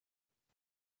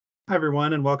Hi,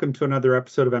 everyone, and welcome to another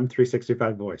episode of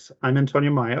M365 Voice. I'm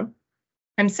Antonio Mayo,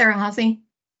 I'm Sarah Haase.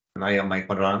 And I am Mike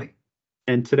Madrani.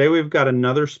 and today we've got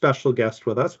another special guest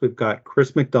with us. We've got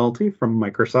Chris McDulty from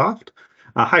Microsoft.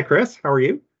 Hi, Chris. How are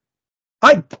you?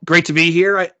 Hi, great to be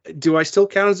here. Do I still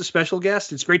count as a special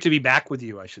guest? It's great to be back with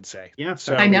you, I should say. Yes,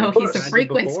 I know he's a Had you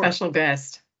frequent before. special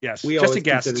guest. Yes, We just always a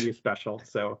guest. consider you special,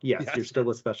 so yes, Yes. you're still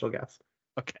a special guest.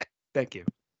 Okay, thank you.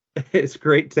 It's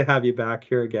great to have you back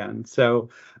here again. So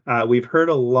we've heard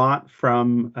a lot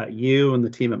from you and the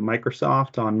team at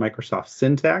Microsoft on Microsoft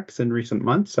Syntax in recent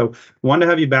months. So wanted to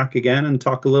have you back again and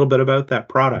talk a little bit about that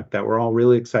product that we're all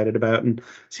really excited about and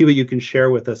see what you can share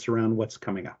with us around what's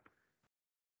coming up.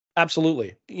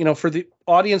 Absolutely. For the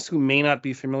audience who may not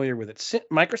be familiar with it,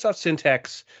 Microsoft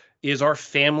Syntax is our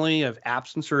family of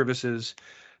apps and services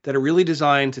that are really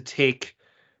designed to take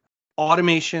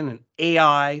automation and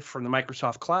AI from the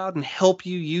Microsoft Cloud and help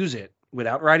you use it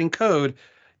without writing code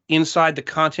inside the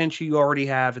content you already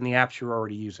have and the apps you're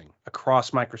already using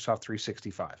across Microsoft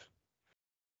 365.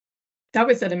 That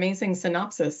was an amazing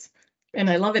synopsis. And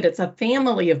I love it. It's a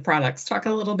family of products. Talk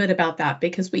a little bit about that,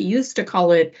 because we used to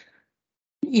call it,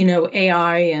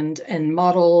 AI and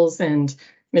models and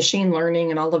machine learning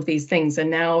and all of these things.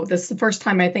 And now this is the first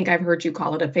time I think I've heard you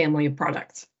call it a family of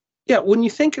products. Yeah, when you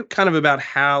think kind of about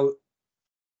how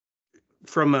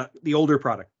from the older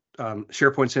product,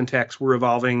 SharePoint Syntax, we're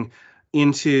evolving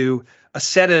into a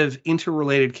set of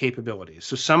interrelated capabilities.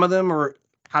 So some of them are,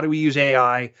 how do we use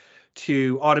AI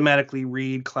to automatically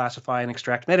read, classify, and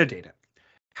extract metadata?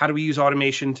 How do we use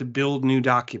automation to build new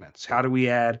documents? How do we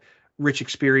add rich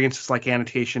experiences like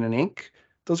annotation and ink?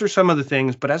 Those are some of the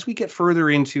things. But as we get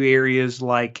further into areas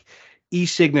like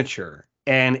e-signature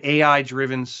and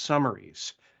AI-driven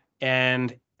summaries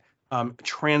and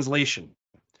translation,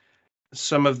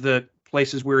 some of the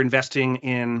places we're investing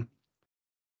in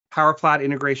PowerPlat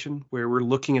integration, where we're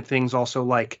looking at things also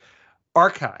like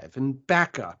archive and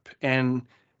backup and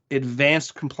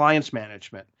advanced compliance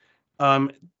management.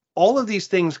 All of these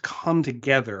things come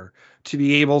together to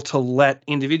be able to let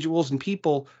individuals and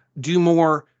people do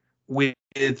more with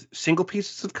single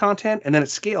pieces of content and then at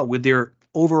scale with their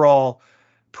overall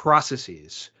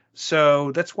processes.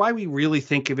 So that's why we really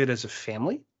think of it as a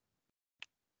family.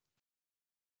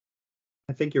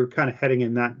 I think you're kind of heading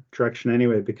in that direction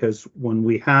anyway, because when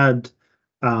we had,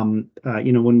 when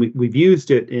we've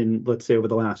used it in, let's say, over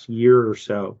the last year or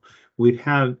so, we've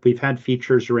had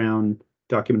features around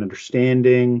document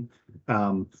understanding,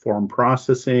 form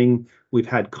processing. We've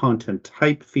had content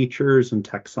type features and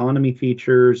taxonomy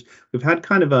features. We've had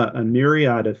kind of a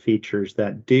myriad of features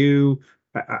that do,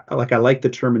 I like the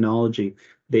terminology.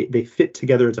 They fit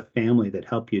together as a family that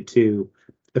help you to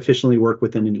efficiently work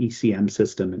within an ECM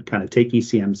system and kind of take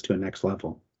ECMs to a next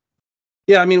level.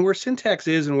 Yeah, I mean, where Syntax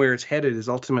is and where it's headed is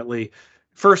ultimately,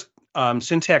 first,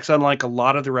 Syntax, unlike a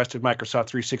lot of the rest of Microsoft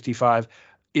 365,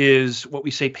 is what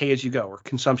we say pay-as-you-go or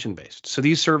consumption-based. So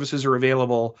these services are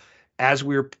available as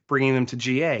we're bringing them to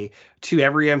GA to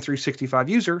every M365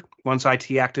 user. Once IT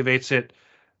activates it,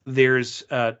 there's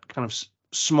a kind of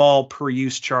small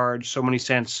per-use charge, so many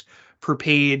cents per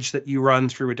page that you run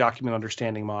through a document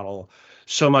understanding model,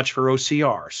 so much for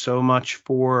OCR, so much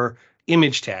for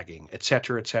image tagging, et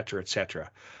cetera, et cetera, et cetera.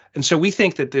 And so we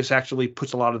think that this actually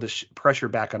puts a lot of the pressure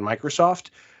back on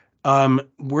Microsoft.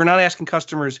 We're not asking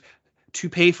customers to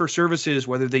pay for services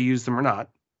whether they use them or not,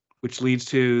 which leads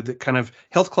to the kind of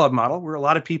health club model where a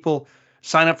lot of people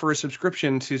sign up for a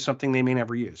subscription to something they may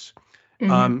never use.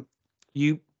 Mhm.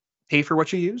 You pay for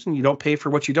what you use and you don't pay for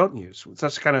what you don't use.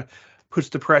 That's kind of puts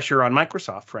the pressure on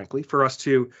Microsoft, frankly, for us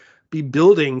to be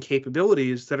building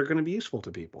capabilities that are going to be useful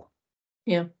to people.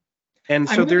 Yeah. And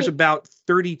so I'm there's really- about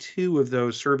 32 of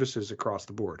those services across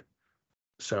the board.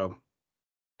 So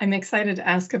I'm excited to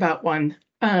ask about one.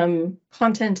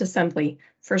 Content assembly.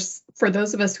 For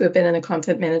those of us who have been in the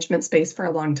content management space for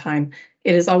a long time,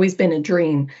 it has always been a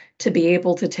dream to be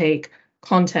able to take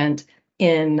content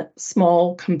in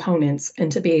small components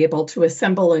and to be able to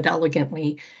assemble it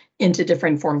elegantly into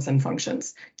different forms and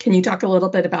functions. Can you talk a little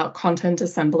bit about content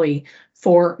assembly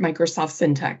for Microsoft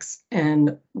Syntax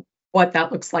and what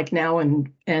that looks like now, and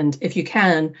if you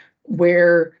can,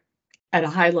 where at a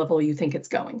high level you think it's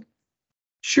going?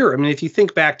 sure. I mean, if you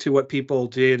think back to what people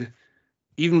did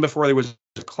even before there was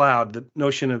a cloud, the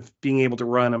notion of being able to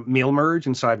run a mail merge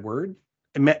inside Word,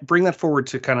 bring that forward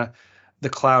to kind of the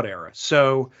cloud era.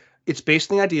 So it's based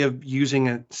on the idea of using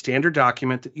a standard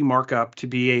document that you mark up to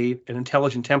be an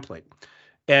intelligent template.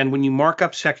 And when you mark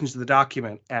up sections of the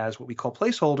document as what we call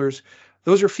placeholders,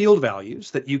 those are field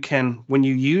values that you can, when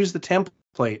you use the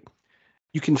template,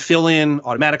 you can fill in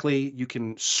automatically. You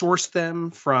can source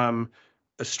them from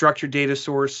a structured data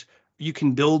source. You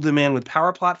can build them in with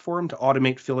Power Platform to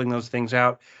automate filling those things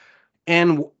out.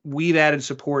 And we've added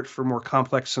support for more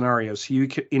complex scenarios. So you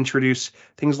can introduce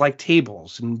things like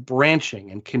tables and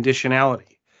branching and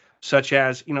conditionality, such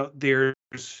as,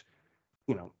 there's,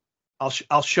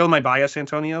 I'll show my bias,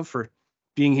 Antonio, for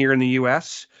being here in the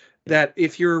US, that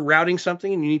if you're routing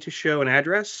something and you need to show an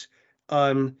address,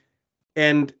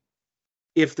 and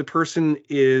if the person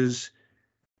is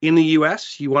in the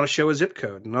US, you want to show a zip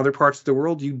code. In other parts of the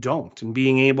world, you don't. And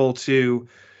being able to,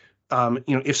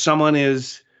 if someone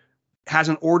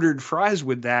hasn't ordered fries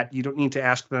with that, you don't need to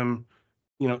ask them,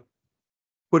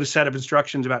 put a set of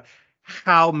instructions about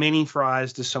how many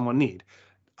fries does someone need.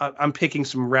 I'm picking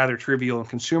some rather trivial and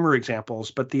consumer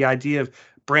examples, but the idea of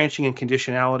branching and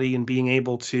conditionality and being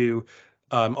able to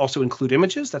also include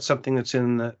images, that's something that's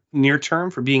in the near term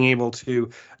for being able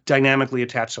to dynamically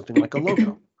attach something like a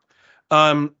logo.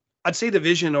 I'd say the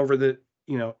vision over the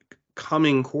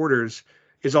coming quarters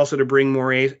is also to bring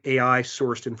more AI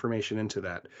sourced information into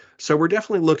that. So we're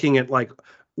definitely looking at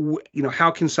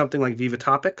how can something like Viva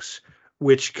Topics,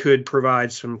 which could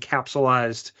provide some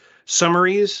capsulized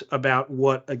summaries about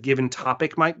what a given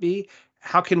topic might be,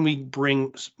 how can we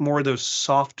bring more of those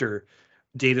softer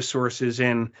data sources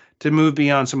in to move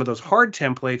beyond some of those hard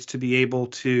templates to be able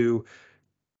to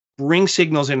bring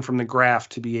signals in from the graph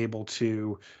to be able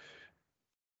to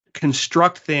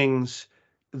construct things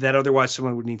that otherwise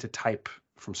someone would need to type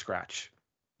from scratch.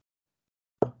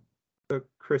 So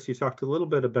Chris, you talked a little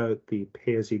bit about the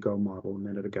pay-as-you-go model a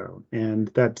minute ago, and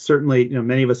that certainly,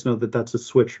 many of us know that that's a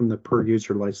switch from the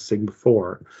per-user licensing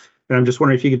before. And I'm just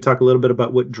wondering if you could talk a little bit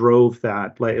about what drove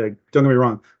that. Like don't get me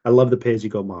wrong, I love the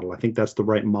pay-as-you-go model. I think that's the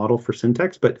right model for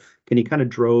Syntex, but can you kind of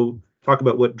talk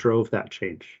about what drove that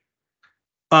change?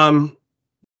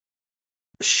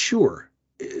 Sure.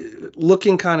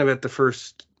 Looking kind of at the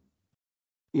first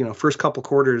couple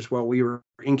quarters while we were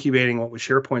incubating what was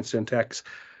SharePoint Syntex,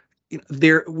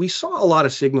 we saw a lot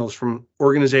of signals from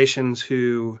organizations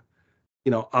who,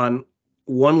 on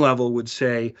one level would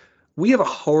say, we have a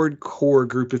hardcore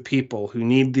group of people who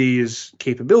need these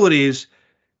capabilities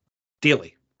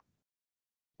daily,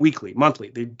 weekly, monthly.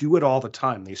 They do it all the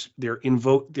time.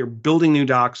 They're building new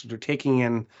docs, they're taking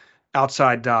in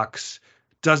outside docs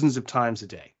dozens of times a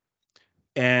day.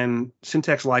 And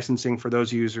Syntex licensing for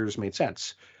those users made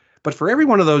sense. But for every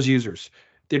one of those users,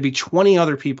 there'd be 20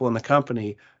 other people in the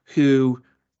company who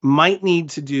might need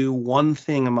to do one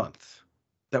thing a month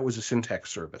that was a Syntex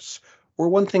service, or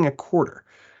one thing a quarter.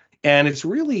 And it's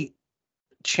really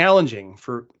challenging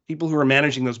for people who are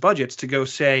managing those budgets to go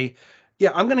say,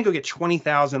 yeah, I'm going to go get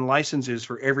 20,000 licenses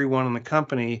for everyone in the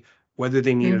company, whether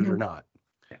they need it or not.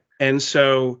 And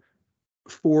so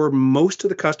for most of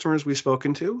the customers we've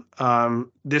spoken to,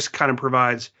 this kind of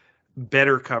provides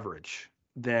better coverage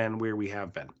than where we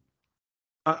have been.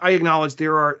 I acknowledge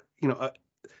there are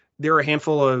a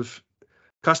handful of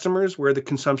customers where the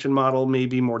consumption model may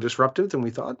be more disruptive than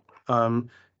we thought.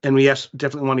 And we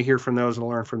definitely want to hear from those and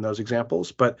learn from those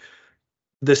examples. But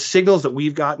the signals that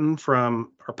we've gotten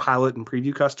from our pilot and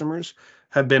preview customers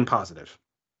have been positive.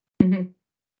 Mm-hmm.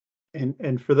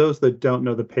 And for those that don't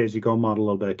know the pay-as-you-go model a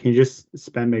little bit, can you just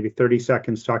spend maybe 30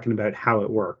 seconds talking about how it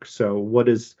works? So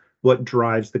what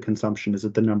drives the consumption? Is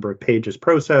it the number of pages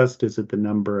processed? Is it the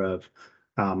number of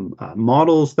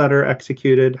models that are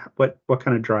executed? What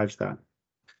kind of drives that?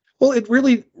 Well, it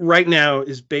really right now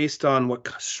is based on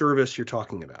what service you're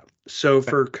talking about. So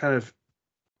for kind of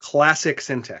classic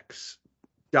Syntex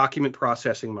document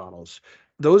processing models,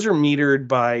 those are metered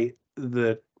by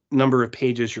the number of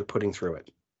pages you're putting through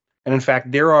it. And in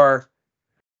fact, there are,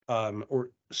 or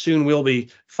soon will be,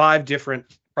 5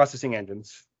 different processing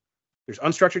engines. There's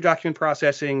unstructured document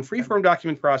processing, freeform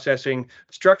document processing,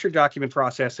 structured document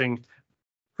processing,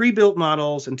 pre-built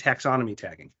models, and taxonomy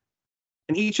tagging.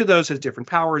 And each of those has different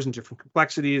powers and different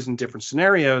complexities and different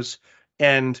scenarios.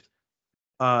 And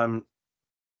some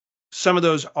of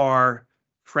those are,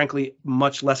 frankly,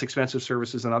 much less expensive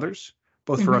services than others,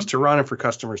 both for us to run and for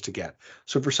customers to get.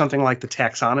 So for something like the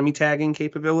taxonomy tagging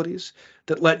capabilities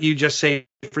that let you just say,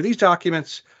 for these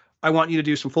documents, I want you to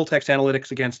do some full text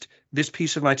analytics against this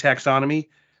piece of my taxonomy.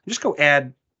 Just go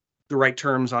add the right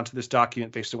terms onto this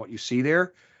document based on what you see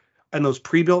there. And those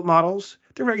pre-built models,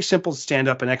 they're very simple to stand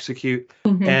up and execute,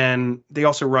 and they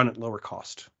also run at lower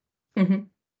cost. But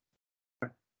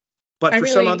for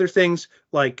some other things,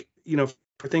 like,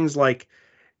 for things like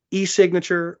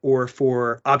e-signature or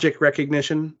for object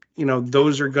recognition,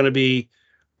 those are going to be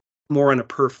more on a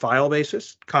per file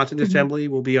basis. Content assembly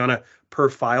will be on a per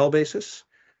file basis.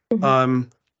 And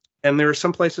there are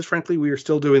some places, frankly, we are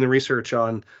still doing the research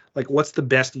on, like, what's the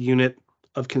best unit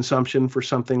of consumption for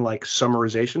something like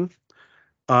summarization.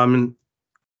 And,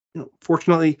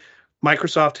 fortunately,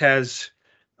 Microsoft has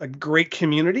a great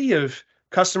community of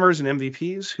customers and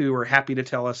MVPs who are happy to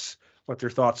tell us what their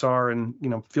thoughts are. And,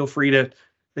 feel free to,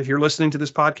 if you're listening to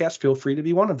this podcast, feel free to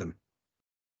be one of them.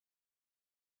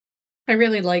 I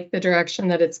really like the direction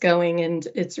that it's going, and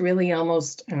it's really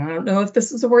almost, and I don't know if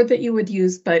this is a word that you would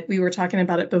use, but we were talking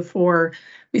about it before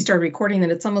we started recording,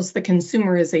 that it's almost the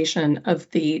consumerization of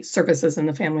the services and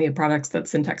the family of products that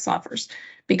Syntex offers.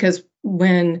 Because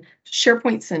when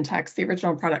SharePoint Syntex, the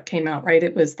original product, came out, right,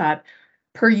 it was that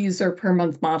per user per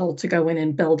month model to go in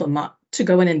and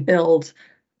build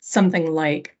something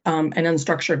like an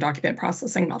unstructured document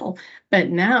processing model. But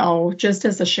now, just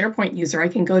as a SharePoint user, I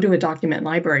can go to a document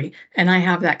library and I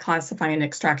have that classify and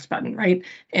extract button, right?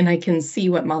 And I can see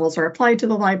what models are applied to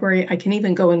the library. I can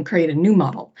even go and create a new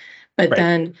model. But Right.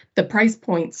 Then the price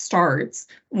point starts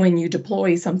when you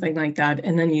deploy something like that,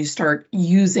 and then you start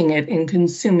using it and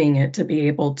consuming it to be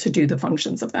able to do the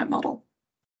functions of that model.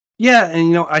 Yeah,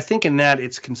 and I think in that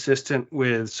it's consistent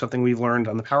with something we've learned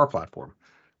on the Power Platform,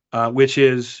 which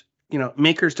is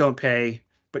makers don't pay,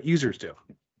 but users do,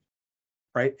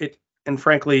 right? And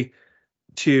frankly,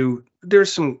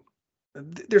 there's some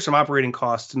operating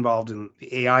costs involved in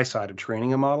the AI side of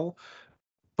training a model,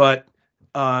 but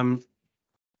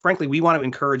frankly, we want to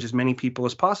encourage as many people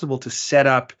as possible to set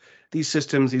up these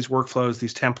systems, these workflows,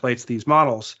 these templates, these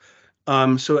models,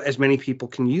 so as many people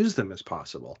can use them as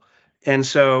possible. And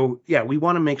so, yeah, we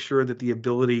want to make sure that the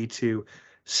ability to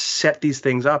set these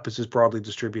things up is as broadly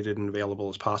distributed and available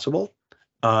as possible.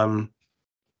 And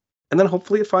then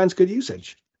hopefully it finds good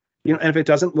usage. And if it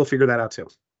doesn't, we'll figure that out too.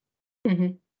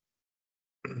 Mhm.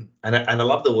 And I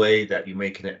love the way that you're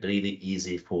making it really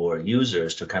easy for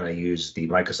users to kind of use the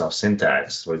Microsoft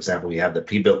syntax. For example, we have the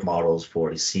pre-built models for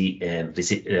receipt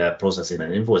processing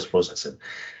and invoice processing.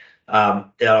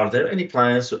 Are there any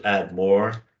plans to add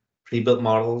more pre-built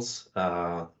models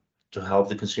to help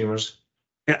the consumers?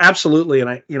 Yeah, absolutely.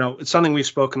 And it's something we've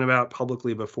spoken about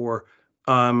publicly before.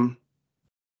 The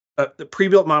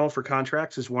pre-built model for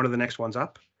contracts is one of the next ones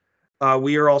up.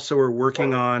 We are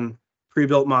working on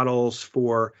pre-built models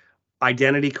for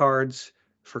identity cards,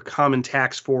 for common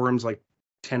tax forms like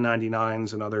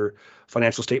 1099s and other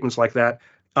financial statements like that.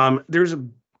 There's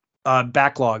a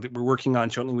backlog that we're working on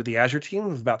jointly with the Azure team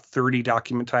of about 30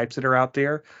 document types that are out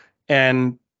there.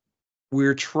 And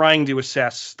we're trying to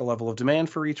assess the level of demand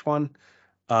for each one,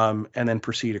 and then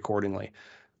proceed accordingly.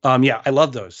 Yeah, I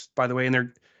love those, by the way,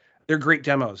 and they're great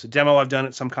demos. A demo I've done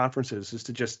at some conferences is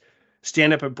to just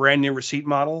stand up a brand new receipt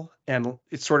model, and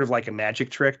it's sort of like a magic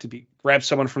trick to grab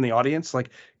someone from the audience. Like,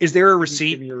 is there a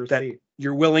receipt that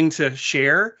you're willing to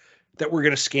share that we're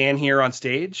going to scan here on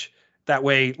stage? That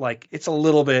way, like, it's a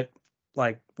little bit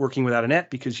like working without a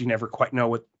net, because you never quite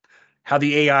know how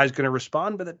the AI is going to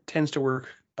respond, but it tends to work.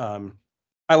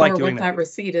 I like doing what that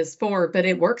receipt is for, but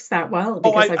it works that well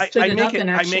because I've stood it up and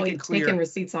actually taken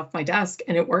receipts off my desk,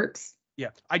 and it works. Yeah,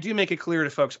 I do make it clear to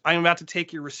folks, I'm about to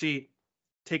take your receipt,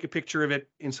 take a picture of it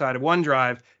inside of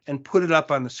OneDrive, and put it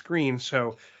up on the screen.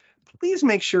 So please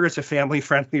make sure it's a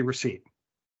family-friendly receipt.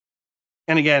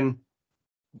 And again,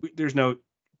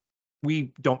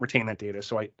 we don't retain that data,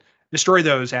 so I destroy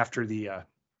those after the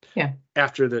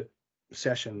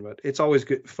session. But it's always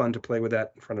fun to play with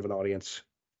that in front of an audience.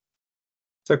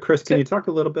 So, Chris, can you talk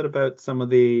a little bit about some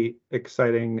of the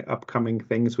exciting upcoming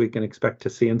things we can expect to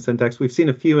see in Syntex? We've seen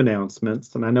a few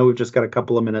announcements, and I know we've just got a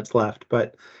couple of minutes left,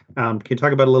 but can you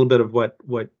talk about a little bit of what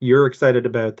you're excited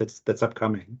about that's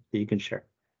upcoming that you can share?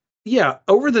 Yeah,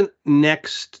 over the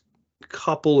next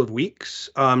couple of weeks,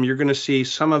 you're going to see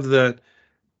some of the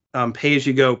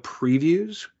pay-as-you-go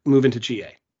previews move into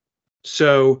GA.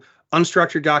 So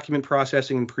unstructured document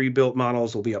processing and pre-built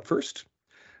models will be up first.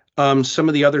 Some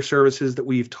of the other services that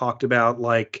we've talked about,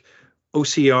 like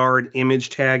OCR and image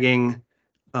tagging,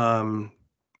 and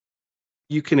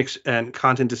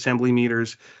content assembly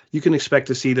meters, you can expect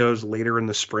to see those later in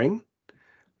the spring.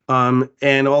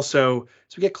 And also,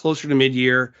 as we get closer to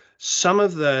mid-year, some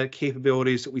of the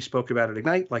capabilities that we spoke about at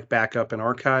Ignite, like backup and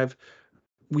archive,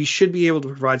 we should be able to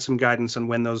provide some guidance on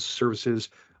when those services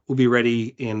will be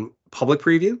ready in public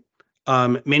preview.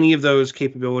 Many of those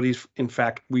capabilities, in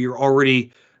fact, we are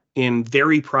already in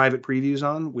very private previews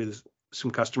on with some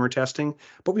customer testing,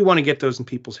 but we want to get those in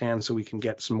people's hands so we can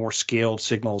get some more scaled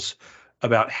signals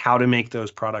about how to make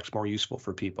those products more useful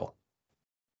for people.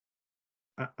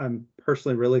 I'm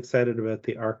personally really excited about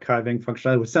the archiving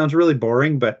functionality, which sounds really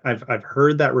boring, but I've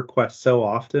heard that request so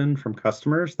often from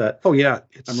customers that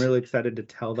I'm really excited to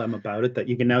tell them about it, that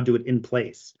you can now do it in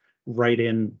place right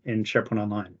in SharePoint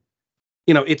Online.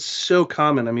 It's so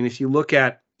common. I mean, if you look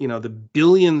at, the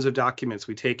billions of documents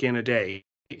we take in a day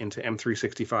into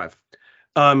M365,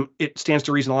 it stands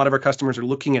to reason a lot of our customers are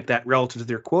looking at that relative to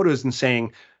their quotas and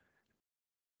saying,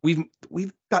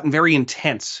 we've gotten very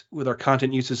intense with our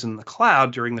content uses in the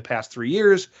cloud during the past 3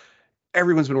 years.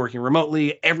 Everyone's been working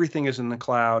remotely. Everything is in the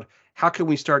cloud. How can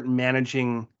we start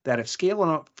managing that at scale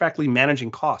and, frankly, managing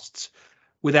costs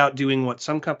without doing what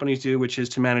some companies do, which is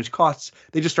to manage costs?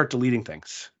 They just start deleting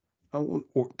things.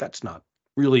 Or that's not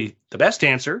really the best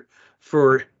answer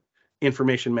for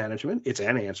information management. It's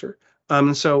an answer.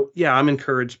 So yeah, I'm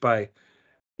encouraged by,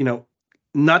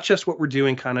 not just what we're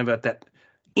doing kind of at that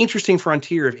interesting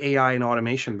frontier of AI and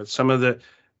automation, but some of the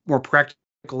more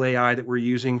practical AI that we're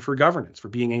using for governance, for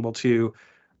being able to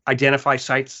identify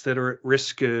sites that are at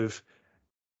risk of,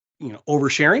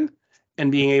 oversharing,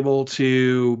 and being able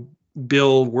to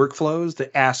build workflows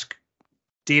that ask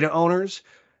data owners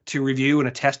to review and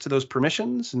attest to those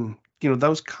permissions. And,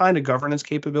 those kind of governance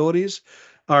capabilities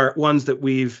are ones that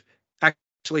we've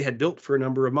actually had built for a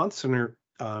number of months and are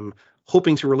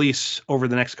hoping to release over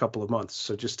the next couple of months.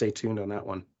 So just stay tuned on that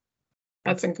one.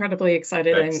 That's incredibly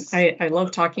excited. And I love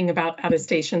talking about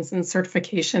attestations and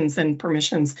certifications and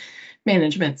permissions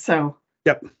management. So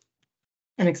yep,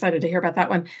 I'm excited to hear about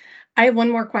that one. I have one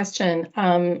more question.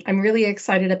 I'm really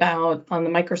excited about on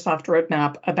the Microsoft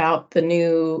roadmap about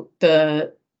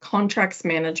the contracts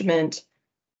management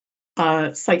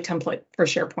site template for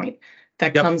SharePoint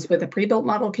that comes with a pre-built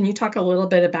model. Can you talk a little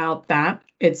bit about that?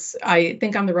 I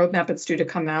think on the roadmap, it's due to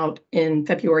come out in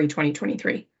February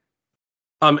 2023.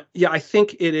 Yeah, I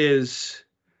think it is,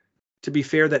 to be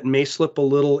fair, that may slip a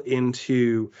little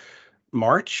into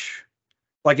March.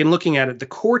 Like, in looking at it, the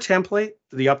core template,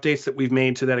 the updates that we've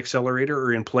made to that accelerator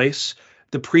are in place.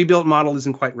 The pre-built model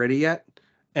isn't quite ready yet.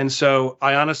 And so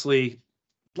I honestly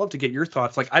love to get your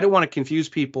thoughts. Like, I don't want to confuse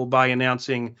people by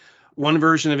announcing one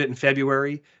version of it in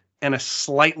February and a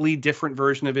slightly different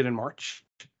version of it in March.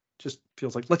 Just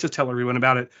feels like, let's just tell everyone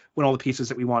about it when all the pieces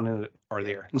that we want in it are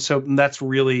there. And so that's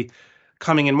really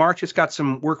coming in March. It's got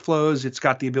some workflows. It's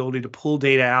got the ability to pull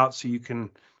data out so you can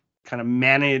kind of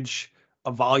manage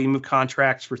a volume of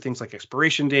contracts for things like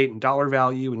expiration date and dollar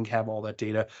value and have all that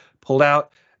data pulled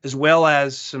out, as well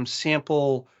as some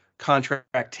sample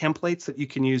contract templates that you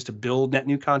can use to build net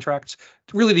new contracts,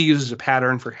 really to use as a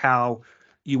pattern for how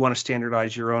you want to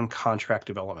standardize your own contract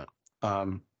development.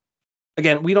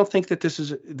 Again, we don't think that this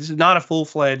is not a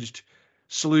full-fledged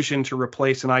solution to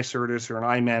replace an iCertis or an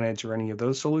iManage or any of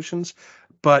those solutions.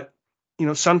 But,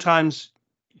 sometimes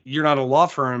you're not a law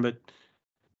firm, but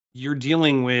you're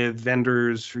dealing with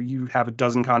vendors, or you have a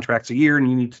dozen contracts a year, and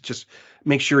you need to just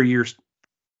make sure you're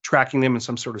tracking them in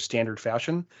some sort of standard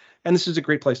fashion. And this is a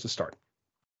great place to start.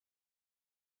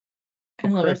 I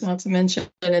love it. Not to mention,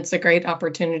 it's a great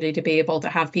opportunity to be able to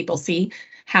have people see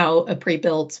how a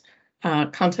pre-built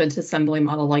content assembly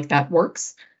model like that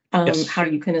works, how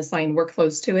you can assign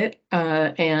workflows to it,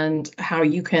 and how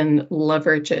you can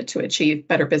leverage it to achieve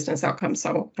better business outcomes.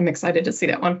 So I'm excited to see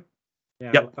that one.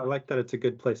 Yeah, I like that it's a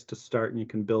good place to start and you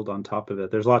can build on top of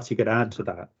it. There's lots you could add to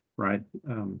that, right?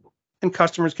 And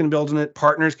customers can build on it,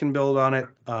 partners can build on it.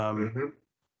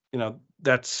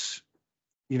 That's,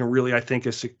 really, I think,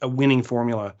 is a winning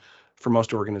formula for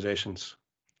most organizations.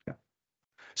 Yeah.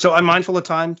 So I'm mindful of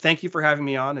time. Thank you for having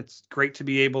me on. It's great to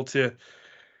be able to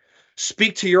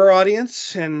speak to your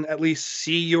audience and at least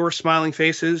see your smiling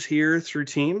faces here through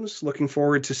Teams. Looking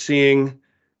forward to seeing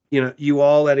you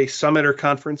all at a summit or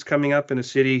conference coming up in a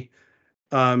city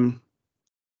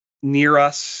near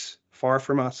us, far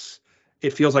from us.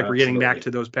 It feels like we're getting back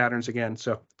to those patterns again.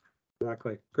 So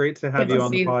exactly. Great to have you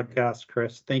on the podcast,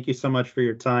 Chris. Thank you so much for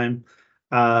your time.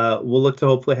 We'll look to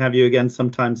hopefully have you again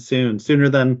sometime soon, sooner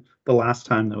than the last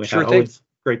time that we had. Always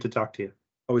great to talk to you.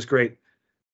 Always great.